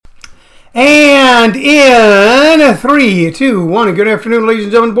And in 3, 2, 1, good afternoon, ladies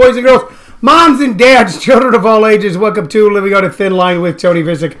and gentlemen, boys and girls, moms and dads, children of all ages. Welcome to Living on a Thin Line with Tony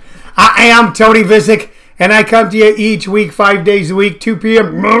Visick. I am Tony Visick, and I come to you each week, 5 days a week, 2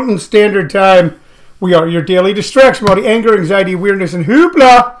 p.m. Mountain Standard Time. We are your daily distraction about anger, anxiety, weirdness, and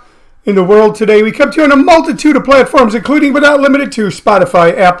hoopla in the world today. We come to you on a multitude of platforms, including but not limited to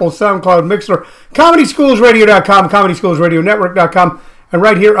Spotify, Apple, SoundCloud, Mixer, ComedySchoolsRadio.com, ComedySchoolsRadioNetwork.com, and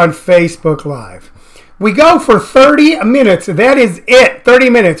right here on Facebook Live. We go for 30 minutes. That is it. 30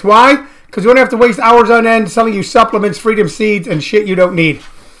 minutes. Why? Because we don't have to waste hours on end selling you supplements, freedom seeds, and shit you don't need.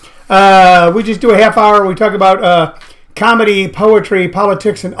 We just do a half hour. We talk about comedy, poetry,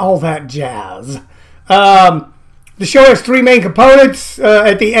 politics, and all that jazz. The show has 3 main components.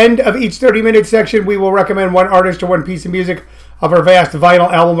 At the end of each 30-minute section, we will recommend one artist or one piece of music of our vast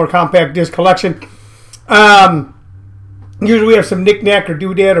vinyl album or compact disc collection. Usually we have some knick-knack or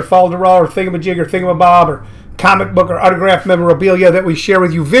doodad or falderall or thingamajig or thingamabob or comic book or autographed memorabilia that we share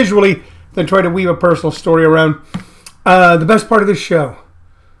with you visually, then try to weave a personal story around. The best part of this show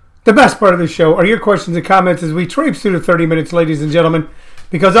are your questions and comments as we traipse through the 30 minutes, ladies and gentlemen,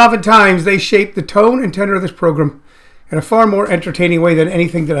 because oftentimes they shape the tone and tenor of this program in a far more entertaining way than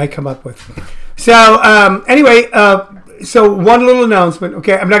anything that I come up with. So, anyway, so one little announcement.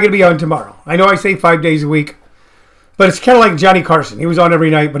 Okay, I'm not going to be on tomorrow. I know I say 5 days a week, but it's kind of like Johnny Carson. He was on every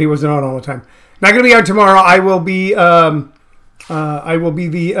night, but he wasn't on all the time. Not going to be on tomorrow. I'm going to be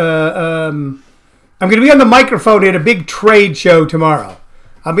on the microphone at a big trade show tomorrow.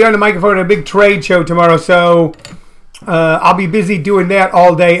 I'll be on the microphone at a big trade show tomorrow, so I'll be busy doing that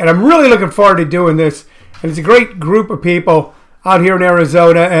all day, and I'm really looking forward to doing this. And it's a great group of people out here in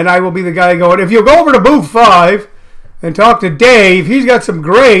Arizona, and I will be the guy going, if you'll go over to Booth 5 and talk to Dave, he's got some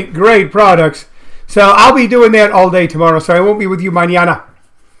great, great products. So I'll be doing that all day tomorrow, so I won't be with you mañana.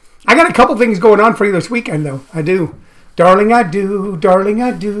 I got a couple things going on for you this weekend, though. I do. Darling, I do. Darling,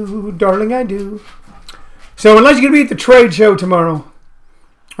 I do. Darling, I do. So unless you're going to be at the trade show tomorrow,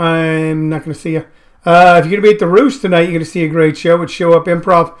 I'm not going to see you. If you're going to be at the Roost tonight, you're going to see a great show. It's Show Up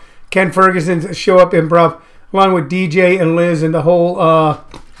Improv. Ken Ferguson's Show Up Improv, along with DJ and Liz and the whole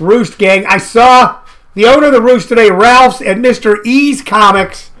Roost gang. I saw the owner of the Roost today, Ralph's at Mr. E's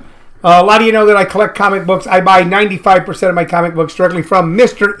Comics. A lot of you know that I collect comic books. I buy 95% of my comic books directly from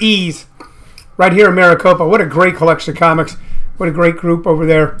Mr. E's right here in Maricopa. What a great collection of comics. What a great group over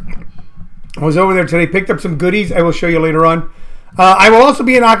there. I was over there today, picked up some goodies. I will show you later on. I will also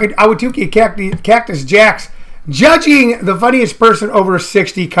be in Ahwatukee Cactus Jacks judging the funniest person over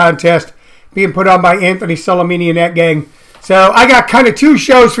 60 contest being put on by Anthony Salamini and that gang. So I got kind of 2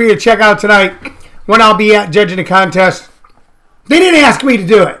 shows for you to check out tonight. One I'll be at judging the contest. They didn't ask me to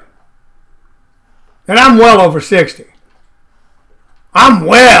do it. And I'm well over 60. I'm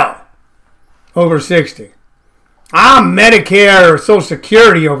well over 60. I'm Medicare or Social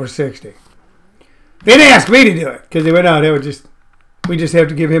Security over 60. They didn't ask me to do it because they went out. We just have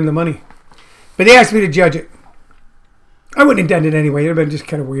to give him the money. But they asked me to judge it. I wouldn't have done it anyway. It would have been just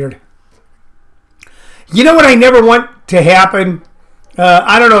kind of weird. You know what I never want to happen?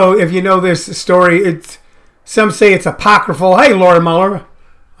 I don't know if you know this story. Some say it's apocryphal. Hey, Laura Muller.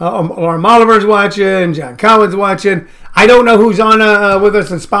 Laura Molliver's watching. John Collins watching. I don't know who's on with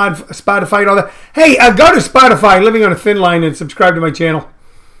us on Spotify and all that. Hey, go to Spotify, Living on a Thin Line, and subscribe to my channel.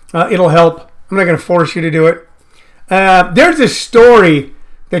 It'll help. I'm not going to force you to do it. There's this story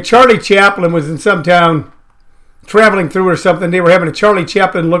that Charlie Chaplin was in some town traveling through or something. They were having a Charlie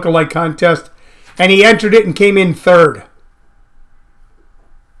Chaplin lookalike contest, and he entered it and came in 3rd.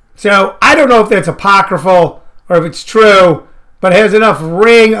 So I don't know if that's apocryphal or if it's true, but it has enough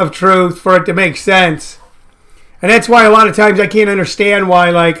ring of truth for it to make sense. And that's why a lot of times I can't understand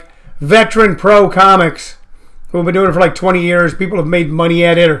why, like, veteran pro comics who have been doing it for like 20 years, people have made money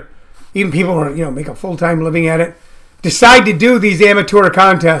at it, or even people who make a full-time living at it, decide to do these amateur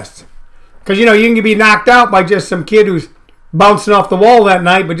contests. Because, you can be knocked out by just some kid who's bouncing off the wall that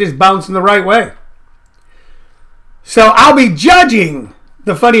night, but just bouncing the right way. So I'll be judging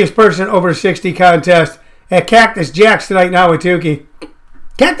the funniest person over 60 contest at Cactus Jack's tonight in Ahwatukee.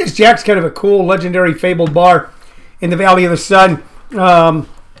 Cactus Jack's kind of a cool, legendary, fabled bar in the Valley of the Sun.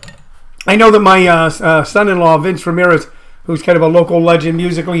 I know that my son-in-law, Vince Ramirez, who's kind of a local legend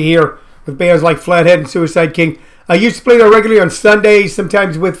musically here with bands like Flathead and Suicide King, used to play there regularly on Sundays,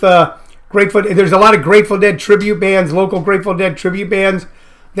 sometimes with Grateful. There's a lot of Grateful Dead tribute bands, local Grateful Dead tribute bands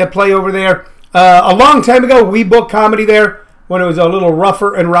that play over there. A long time ago, we booked comedy there when it was a little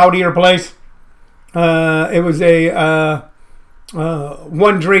rougher and rowdier place. It was a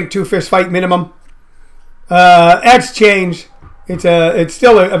 1 drink, 2 fist fight minimum. That's changed. It's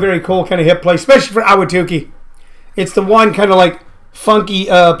still a very cool kind of hip place, especially for Ahwatukee. It's the one kind of like funky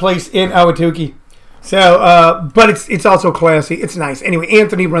place in Ahwatukee. So, but it's also classy. It's nice. Anyway,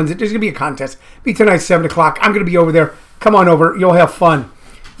 Anthony runs it. There's going to be a contest. Be tonight, 7 o'clock. I'm going to be over there. Come on over. You'll have fun.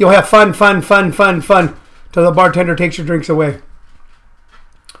 You'll have fun till the bartender takes your drinks away.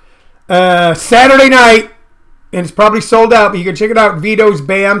 Saturday night, and it's probably sold out, but you can check it out at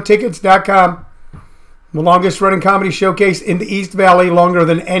VitosBamTickets.com. The longest running comedy showcase in the East Valley, longer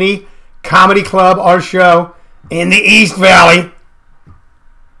than any comedy club or show in the East Valley.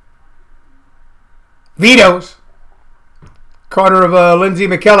 Vito's, corner of Lindsay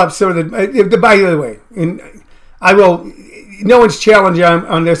McKellips. So by the way, and I will. No one's challenging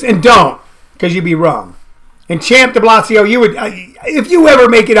on this, and don't, because you'd be wrong. And Champ de Blasio, you would, if you ever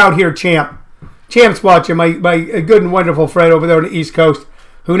make it out here, Champ's watching. My good and wonderful friend over there on the East Coast,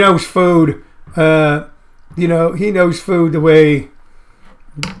 who knows food. He knows food the way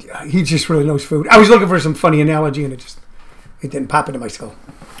he just really knows food. I was looking for some funny analogy, and it didn't pop into my skull.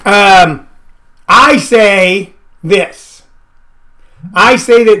 I say this. I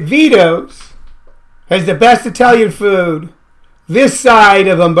say that Vito's has the best Italian food this side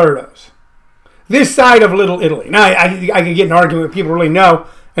of Umberto's. This side of Little Italy. Now, I can get an argument with people really know,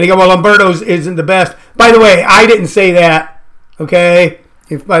 and they go, well, Umberto's isn't the best. By the way, I didn't say that, okay?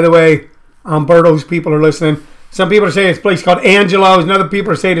 If, by the way, Umberto's people are listening. Some people are saying it's a place called Angelo's, and other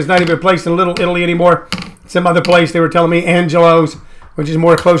people are saying it's not even a place in Little Italy anymore. Some other place, they were telling me Angelo's, which is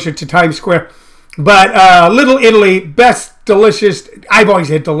more closer to Times Square. But Little Italy, best, delicious. I've always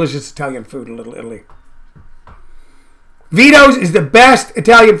had delicious Italian food in Little Italy. Vito's is the best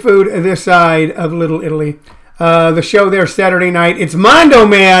Italian food this side of Little Italy. The show there Saturday night. It's Mondo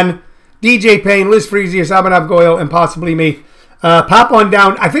Man, DJ Payne, Liz Freesius, Abhinav Goyal, and possibly me. Pop on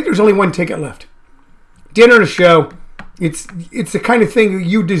down. I think there's only one ticket left. Dinner and a show. It's the kind of thing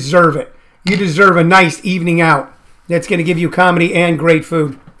you deserve it. You deserve a nice evening out that's going to give you comedy and great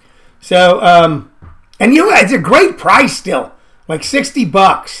food. So, and you know, it's a great price still. Like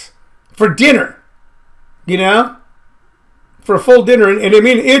 $60 for dinner. You know? For a full dinner. And I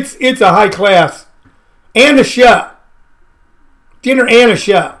mean, it's a high class. And a show. Dinner and a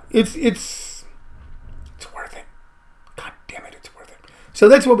show. It's worth it. God damn it, it's worth it. So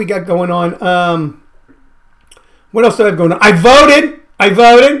that's what we got going on. What else do I have going on? I voted. I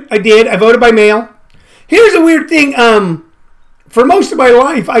did. I voted by mail. Here's a weird thing. For most of my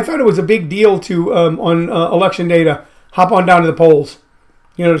life, I thought it was a big deal to, on election day, to hop on down to the polls.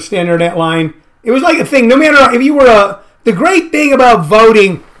 You know, to stand there in that line. It was like a thing. No matter if you were the great thing about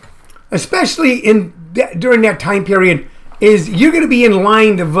voting, especially during that time period, is you're going to be in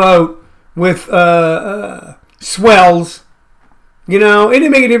line to vote with swells. You know, it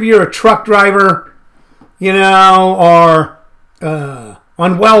didn't make it if you're a truck driver, you know, or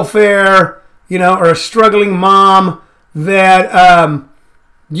on welfare, you know, or a struggling mom, that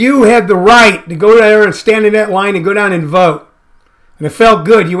you had the right to go there and stand in that line and go down and vote. And it felt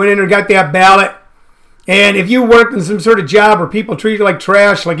good. You went in and got that ballot. And if you worked in some sort of job where people treated you like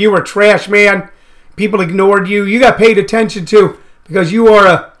trash, like you were a trash man, people ignored you, you got paid attention to because you are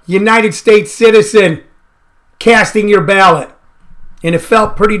a United States citizen casting your ballot. And it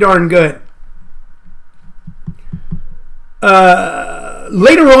felt pretty darn good.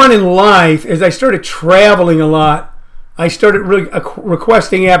 Later on in life, as I started traveling a lot, I started really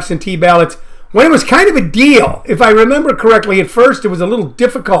requesting absentee ballots when it was kind of a deal. If I remember correctly, at first it was a little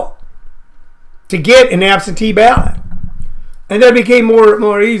difficult to get an absentee ballot. And then it became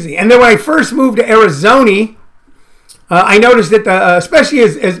more easy. And then when I first moved to Arizona, I noticed that, especially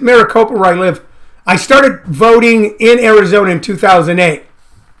as Maricopa where I live, I started voting in Arizona in 2008.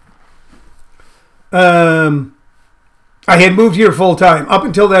 I had moved here full time. Up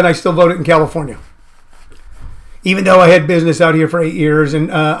until then, I still voted in California. Even though I had business out here for 8 years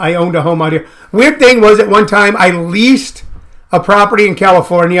and I owned a home out here. Weird thing was at one time I leased a property in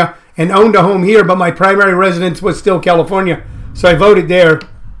California and owned a home here, but my primary residence was still California. So I voted there.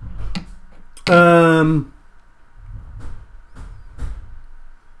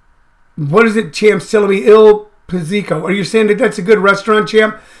 What is it, Champ's telling me? Il Pizzico. Are you saying that that's a good restaurant,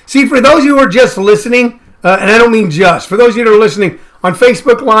 Champ? See, for those of you who are just listening, and I don't mean just, for those of you that are listening, on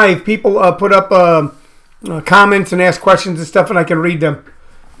Facebook Live, people put up comments and ask questions and stuff, and I can read them.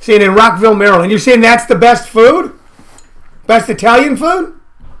 Saying in Rockville, Maryland. You're saying that's the best food? Best Italian food?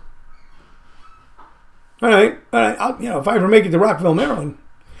 All right. If I ever make it to Rockville, Maryland,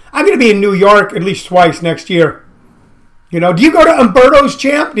 I'm going to be in New York at least twice next year. You know, do you go to Umberto's,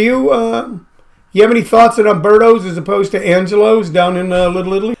 Champ? Do you have any thoughts on Umberto's as opposed to Angelo's down in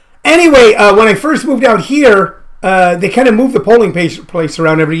Little Italy? Anyway, when I first moved out here, they kind of move the polling place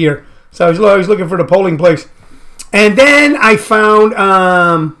around every year. So I was always looking for the polling place. And then I found,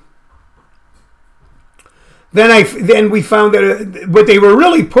 then we found that what they were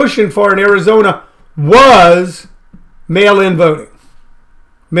really pushing for in Arizona was mail-in voting.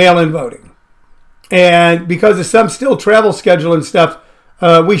 Mail-in voting. And because of some still travel schedule and stuff,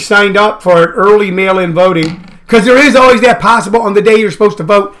 we signed up for early mail-in voting. Because there is always that possible on the day you're supposed to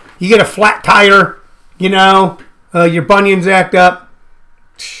vote, you get a flat tire, your bunions act up,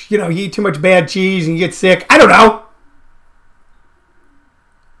 you eat too much bad cheese and you get sick. I don't know.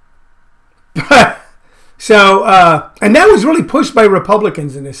 So, and that was really pushed by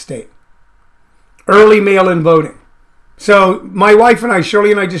Republicans in this state. Early mail-in voting. So my wife and I,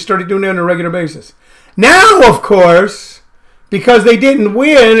 Shirley and I, just started doing that on a regular basis. Now, of course, because they didn't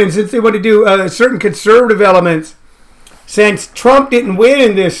win, and since they want to do certain conservative elements, since Trump didn't win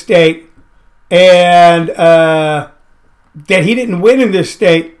in this state, and that he didn't win in this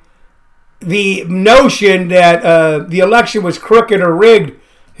state, the notion that the election was crooked or rigged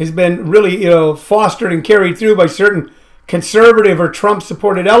has been really, fostered and carried through by certain conservative or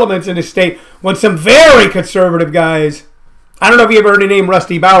Trump-supported elements in the state, when some very conservative guys, I don't know if you ever heard the name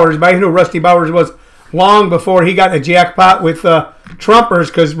Rusty Bowers, but I knew who Rusty Bowers was long before he got in a jackpot with Trumpers,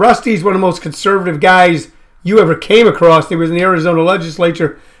 because Rusty's one of the most conservative guys you ever came across. He was in the Arizona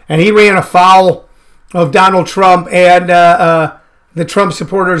legislature, and he ran afoul of Donald Trump and the Trump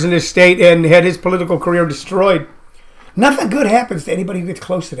supporters in this state and had his political career destroyed. Nothing good happens to anybody who gets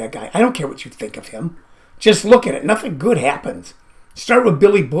close to that guy. I don't care what you think of him. Just look at it. Nothing good happens. Start with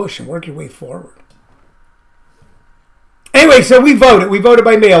Billy Bush and work your way forward. Anyway, so we voted. We voted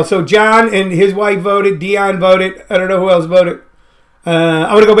by mail. So John and his wife voted. Dion voted. I don't know who else voted.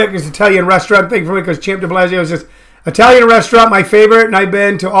 I'm going to go back to this Italian restaurant thing for me because Champ de Blasio says, Italian restaurant, my favorite, and I've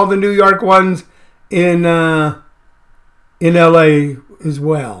been to all the New York ones in L.A. as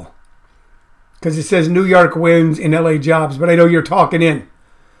well. Because it says New York wins in L.A. jobs, but I know you're talking in.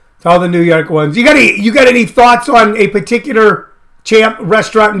 It's all the New York ones. You got any thoughts on a particular Champ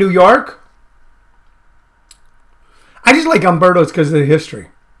restaurant in New York? I just like Umberto's because of the history.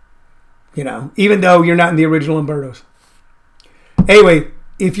 Even though you're not in the original Umberto's. Anyway,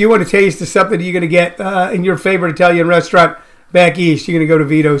 if you want to taste of something you're going to get in your favorite Italian restaurant back east, you're going to go to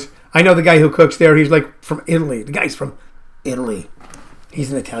Vito's. I know the guy who cooks there. He's like from Italy. The guy's from Italy.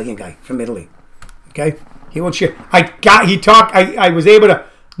 He's an Italian guy from Italy. Okay? He won't share. I was able to,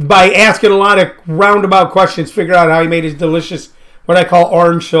 by asking a lot of roundabout questions, figure out how he made his delicious, what I call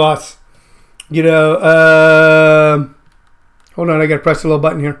orange sauce. Hold on, I got to press a little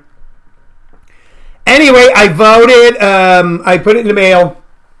button here. Anyway, I voted. I put it in the mail.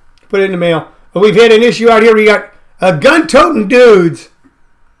 But we've had an issue out here. We got gun-toting dudes.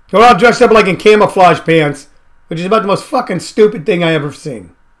 They're all dressed up like in camouflage pants, which is about the most fucking stupid thing I ever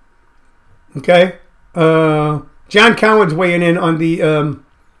seen. Okay? John Cowan's weighing in on the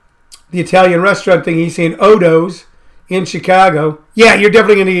Italian restaurant thing. He's saying Odo's in Chicago. Yeah, you're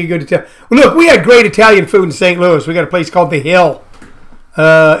definitely going to get good Italian. Well, look, we had great Italian food in St. Louis. We got a place called The Hill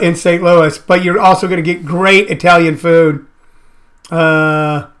in St. Louis. But you're also going to get great Italian food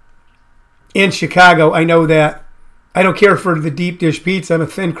in Chicago. I know that. I don't care for the deep dish pizza. I'm a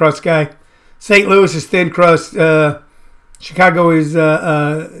thin crust guy. St. Louis is thin crust. Chicago is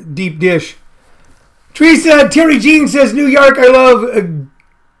deep dish. Terry Jean says, New York, I love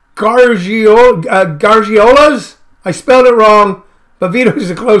Gargiolas. I spelled it wrong, but Vito's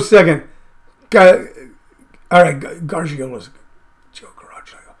is a close second. All right, Gargiola's. Joe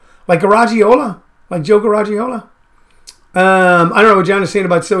Garagiola. Like Garagiola? Like Joe Garagiola? I don't know what John is saying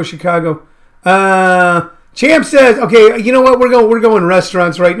about So Chicago. Champ says, okay, you know what? We're going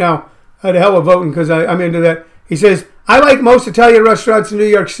restaurants right now. The hell with voting because I'm into that. He says, I like most Italian restaurants in New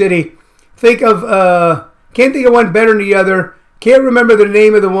York City. Can't think of one better than the other. Can't remember the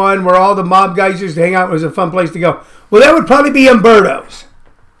name of the one where all the mob guys used to hang out. It was a fun place to go. Well, that would probably be Umberto's.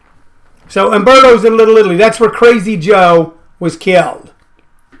 So Umberto's in Little Italy. That's where Crazy Joe was killed.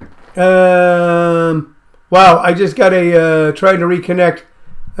 Wow, I just got trying to reconnect.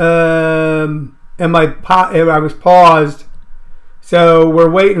 And I was paused. So we're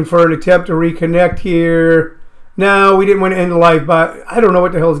waiting for an attempt to reconnect here. No, we didn't want to end the live, but I don't know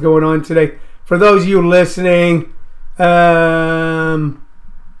what the hell is going on today. For those of you listening, we're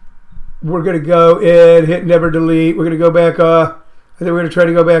going to go and hit never delete. We're going to go back on. I think we're going to try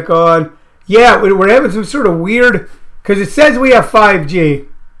to go back on. Yeah, we're having some sort of weird, because it says we have 5G.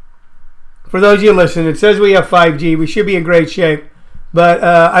 For those of you listening, it says we have 5G. We should be in great shape. But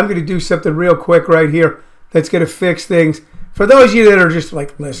I'm going to do something real quick right here that's going to fix things. For those of you that are just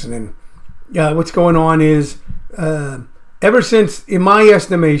like listening, what's going on is ever since, in my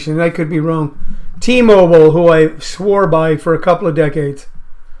estimation, I could be wrong, T-Mobile, who I swore by for a couple of decades,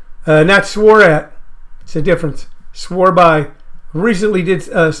 not swore at, it's a difference, swore by, recently did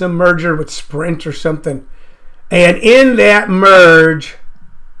some merger with Sprint or something. And in that merge,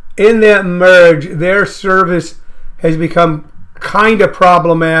 their service has become kind of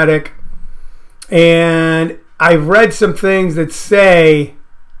problematic. And I've read some things that say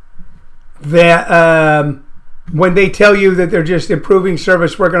that when they tell you that they're just improving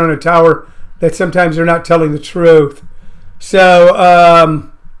service, working on a tower, that sometimes they're not telling the truth. So,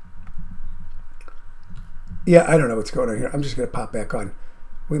 yeah, I don't know what's going on here. I'm just going to pop back on.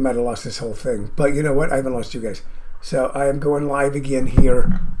 We might have lost this whole thing. But you know what? I haven't lost you guys. So I am going live again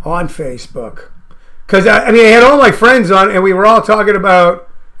here on Facebook. Because, I had all my friends on, and we were all talking about,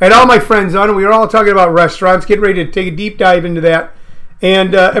 and we were all talking about restaurants, getting ready to take a deep dive into that.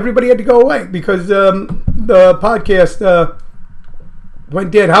 And everybody had to go away because the podcast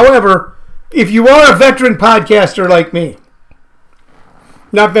went dead. However, if you are a veteran podcaster like me,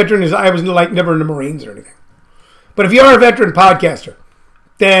 not veteran as I was never in the Marines or anything, but if you are a veteran podcaster,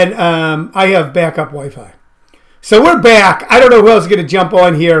 then I have backup Wi-Fi. So we're back. I don't know who else is going to jump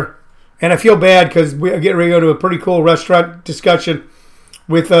on here, and I feel bad because we're getting ready to go to a pretty cool restaurant discussion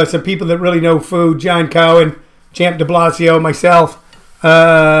with some people that really know food, John Cowan, Champ de Blasio, myself, or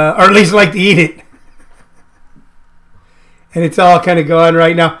at least like to eat it. And it's all kind of going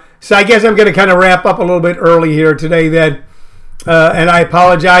right now. So I guess I'm going to kind of wrap up a little bit early here today then. And I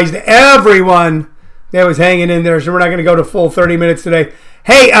apologize to everyone that was hanging in there. So we're not going to go to full 30 minutes today.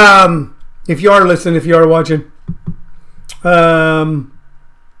 Hey, if you are listening, if you are watching,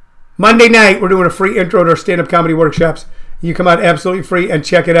 Monday night, we're doing a free intro to our stand-up comedy workshops. You come out absolutely free and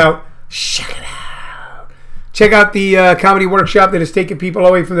check it out. Check it out. Check out the comedy workshop that is taking people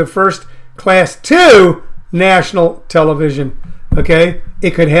away from the first class to national television. Okay?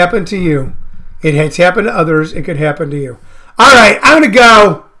 It could happen to you. It has happened to others. It could happen to you. All right, I'm going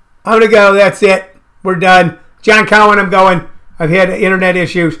to go. That's it. We're done. John Cowan, I'm going. I've had internet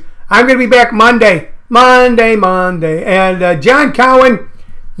issues. I'm going to be back Monday. And John Cowan,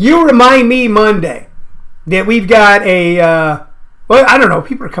 you remind me Monday that we've got a, well, I don't know.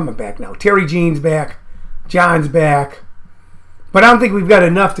 People are coming back now. Terry Jean's back. John's back. But I don't think we've got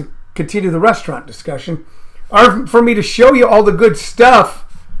enough to continue the restaurant discussion or for me to show you all the good stuff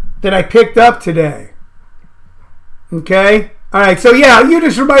that I picked up today. Okay? All right. So, yeah, you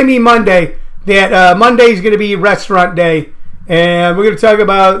just remind me Monday that Monday is going to be restaurant day. And we're going to talk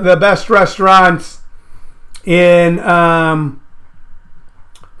about the best restaurants in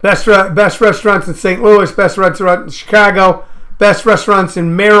best restaurants in St. Louis, best restaurant in Chicago, best restaurants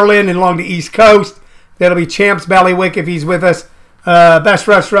in Maryland and along the East Coast. That'll be Champ's Ballywick if he's with us. Best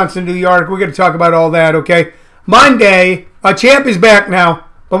restaurants in New York. We're going to talk about all that, okay? Monday, Champ is back now,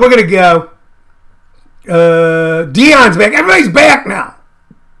 but we're going to go. Dion's back. Everybody's back now.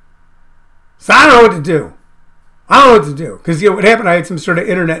 So I don't know what to do. Because, what happened, I had some sort of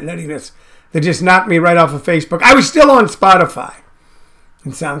internet nuttiness that just knocked me right off of Facebook. I was still on Spotify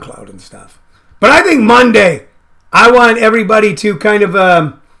and SoundCloud and stuff. But I think Monday, I want everybody to kind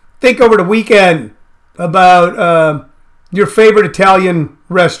of think over the weekend about your favorite Italian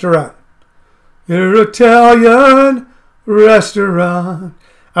restaurant. Your Italian restaurant.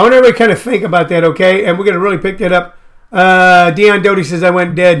 I want everybody to kind of think about that, okay? And we're going to really pick that up. Dion Doty says I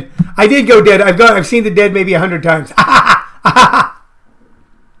went dead. I did go dead. I've seen the dead maybe 100 times.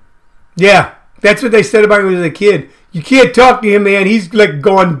 Yeah, that's what they said about me as a kid. You can't talk to him, man. He's like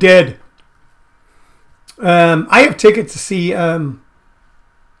gone dead. I have tickets to see.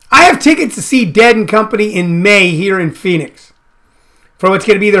 Dead and Company in May here in Phoenix for what's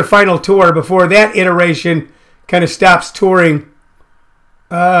going to be their final tour before that iteration kind of stops touring.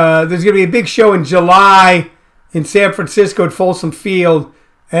 There's going to be a big show in July in San Francisco at Folsom Field,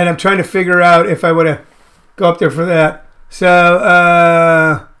 and I'm trying to figure out if I want to go up there for that.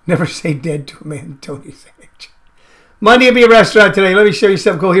 So, never say dead to a man, Tony Savage. Monday will be a restaurant today. Let me show you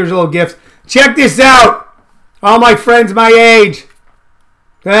something cool. Here's a little gift. Check this out. All my friends my age.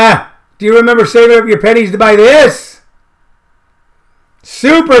 Do you remember saving up your pennies to buy this?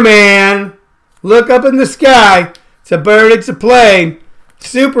 Superman. Look up in the sky. It's a bird. It's a plane.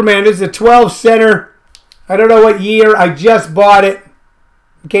 Superman is a 12 center. I don't know what year. I just bought it.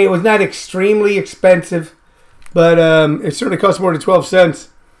 Okay, it was not extremely expensive, but it certainly cost more than 12 cents.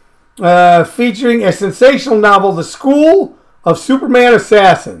 Featuring a sensational novel, The School of Superman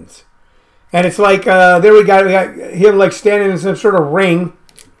Assassins. And it's like, there we got him like standing in some sort of ring.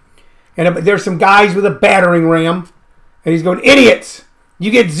 And there's some guys with a battering ram. And he's going, idiots, you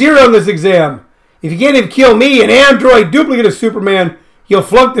get 0 in this exam. If you can't even kill me, an android duplicate of Superman, you'll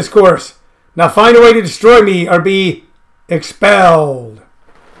flunk this course. Now find a way to destroy me or be expelled.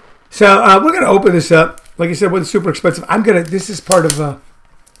 So we're going to open this up. Like I said, it wasn't super expensive. This is part of, I'm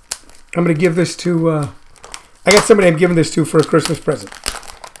going to give this to, I got somebody I'm giving this to for a Christmas present.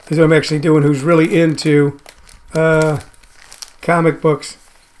 This is what I'm actually doing, who's really into comic books.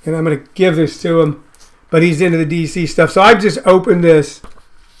 And I'm going to give this to him. But he's into the DC stuff. So I've just opened this.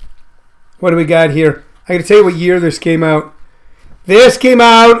 What do we got here? I got to tell you what year this came out. This came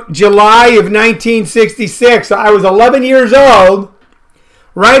out July of 1966. So I was 11 years old,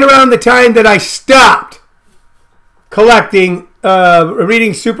 right around the time that I stopped collecting,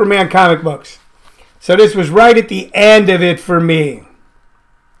 reading Superman comic books. So this was right at the end of it for me.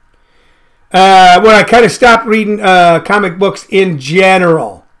 When I kind of stopped reading comic books in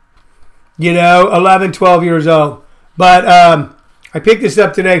general. 11, 12 years old. But I picked this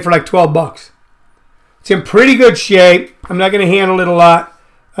up today for like $12. It's in pretty good shape. I'm not going to handle it a lot.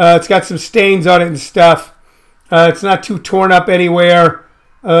 It's got some stains on it and stuff. It's not too torn up anywhere.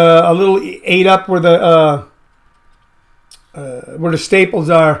 A little ate up where the staples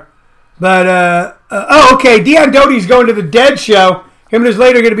are. But, okay. Deion Doty's going to the Dead show. Him and his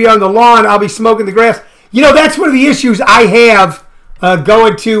lady are going to be on the lawn. I'll be smoking the grass. That's one of the issues I have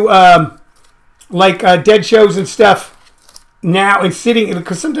going to Dead shows and stuff now and sitting.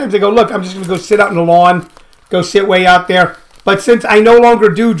 Because sometimes I go, look, I'm just going to go sit out in the lawn, go sit way out there. But since I no longer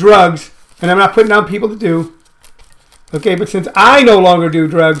do drugs, and I'm not putting down people to do, okay, but since I no longer do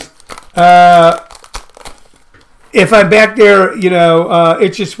drugs, if I'm back there,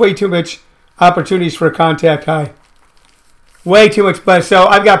 it's just way too much opportunities for a contact high. Way too much buzz. So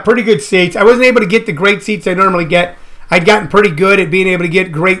I've got pretty good seats. I wasn't able to get the great seats I normally get. I'd gotten pretty good at being able to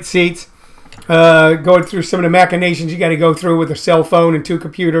get great seats. Going through some of the machinations you got to go through with a cell phone and 2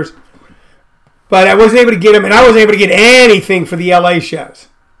 computers. But I wasn't able to get them, and I wasn't able to get anything for the LA shows.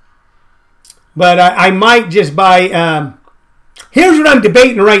 But I might just buy... here's what I'm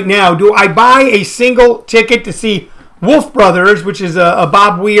debating right now. Do I buy a single ticket to see Wolf Brothers, which is a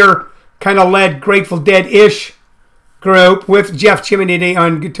Bob Weir kind of led Grateful Dead-ish group with Jeff Chimney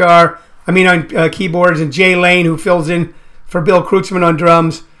on keyboards, and Jay Lane, who fills in for Bill Kreutzmann on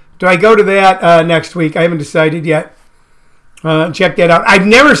drums. Do I go to that next week? I haven't decided yet. Check that out. I've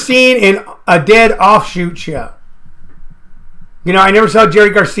never seen a Dead offshoot show. I never saw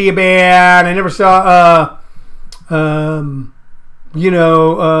Jerry Garcia Band. I never saw,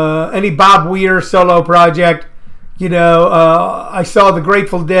 any Bob Weir solo project. I saw the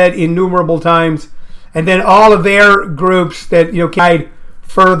Grateful Dead innumerable times. And then all of their groups that, carried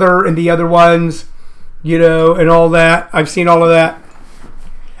further and the other ones, and all that. I've seen all of that.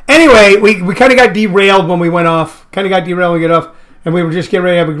 Anyway, we kind of got derailed when we went off. And we were just getting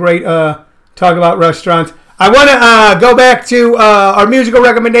ready to have a great talk about restaurants. I want to go back to our musical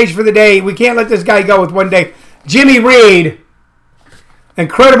recommendation for the day. We can't let this guy go with one day. Jimmy Reed,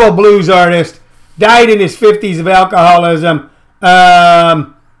 incredible blues artist, died in his 50s of alcoholism.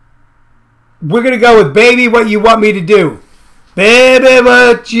 We're going to go with Baby, What You Want Me to Do. Baby,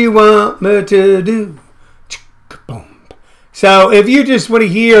 what you want me to do. So if you just want to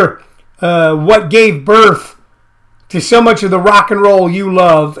hear what gave birth to so much of the rock and roll you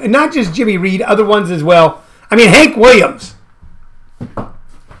love, and not just Jimmy Reed, other ones as well. Hank Williams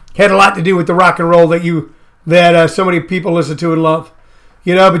had a lot to do with the rock and roll that so many people listen to and love.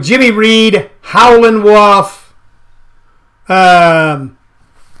 But Jimmy Reed, Howlin' Wolf,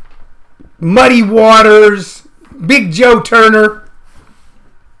 Muddy Waters, Big Joe Turner.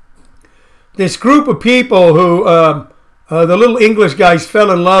 This group of people who the little English guys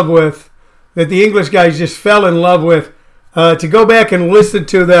fell in love with, that the English guys just fell in love with, to go back and listen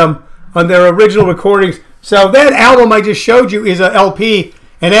to them on their original recordings. So that album I just showed you is a LP,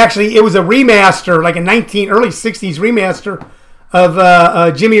 and actually it was a remaster, like a early 60s remaster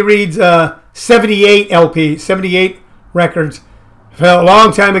of Jimmy Reed's 78 LP, 78 records. A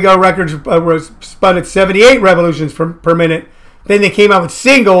long time ago, records were spun at 78 revolutions per minute. Then they came out with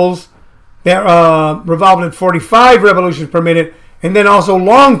singles that revolved at 45 revolutions per minute, and then also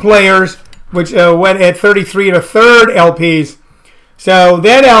long players, which went at 33 1/3 LPs. So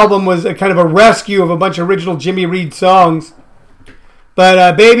that album was a kind of a rescue of a bunch of original Jimmy Reed songs.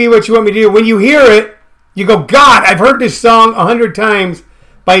 But Baby, What You Want Me to Do, when you hear it, you go, God, I've heard this song 100 times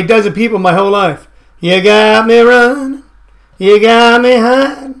by a dozen people my whole life. You got me run, you got me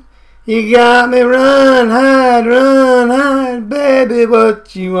hide, you got me run, hide, baby,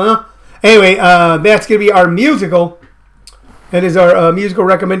 what you want. Anyway, that's going to be our musical. That is our musical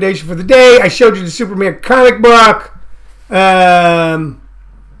recommendation for the day. I showed you the Superman comic book.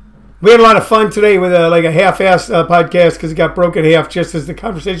 We had a lot of fun today with like a half-assed podcast because it got broken half just as the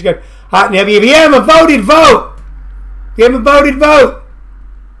conversation got hot and heavy. If you haven't voted, vote. If you haven't voted, vote.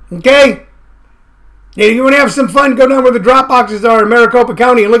 Okay? Yeah, if you want to have some fun, go down where the drop boxes are in Maricopa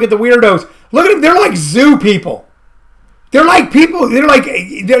County and look at the weirdos. Look at them. They're like zoo people. They're like people.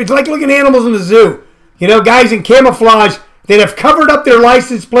 It's like looking at animals in the zoo. You know, guys in camouflage that have covered up their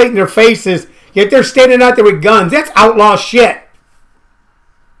license plate in their faces, yet they're standing out there with guns. That's outlaw shit.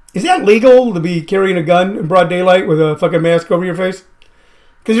 Is that legal to be carrying a gun in broad daylight with a fucking mask over your face?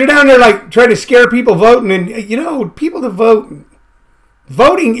 Because you're down there like trying to scare people voting, and you know, people that vote.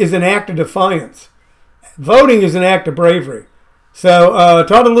 Voting is an act of defiance. Voting is an act of bravery. So,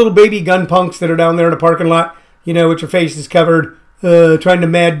 to all the little baby gun punks that are down there in the parking lot, you know, with your faces covered, trying to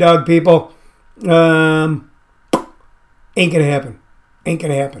mad dog people, ain't gonna happen. Ain't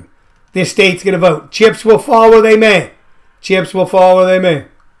gonna happen. This state's gonna vote. Chips will fall where they may. Chips will fall where they may.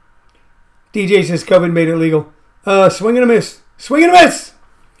 DJ says COVID made it legal. Swing and a miss. Swing and a miss.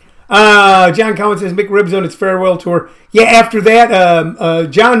 John Cowan says McRib's on its farewell tour. Yeah, after that,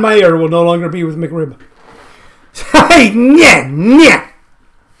 John Mayer will no longer be with McRib. Yeah.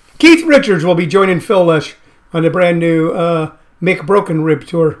 Keith Richards will be joining Phil Lesh on the brand new Mick Broken Rib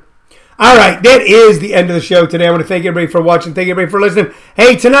tour. All right, that is the end of the show today. I want to thank everybody for watching. Thank everybody for listening.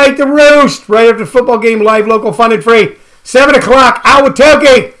 Hey, tonight, The Roost, right after the football game, live, local, fun, and free. 7 o'clock,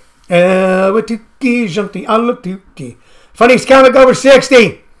 Ahwatukee. Ahwatukee, something, Ahwatukee. Funniest comic over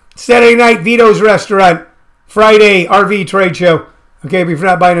 60. Saturday night, Vito's Restaurant. Friday, RV Trade Show. Okay, if you're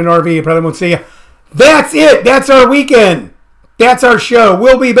not buying an RV, you probably won't see you. That's it. That's our weekend. That's our show.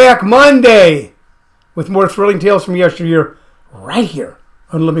 We'll be back Monday with more thrilling tales from yesteryear right here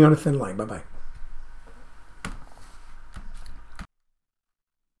on Living on a Thin Line. Bye-bye.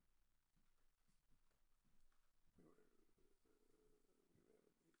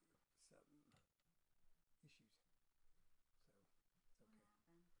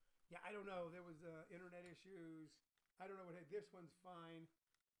 Yeah, I don't know. There was internet issues. I don't know what. This one's fine.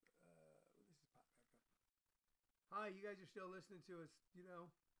 This is pop back up. Hi, you guys are still listening to us. You know.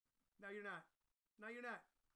 No, you're not. No, you're not.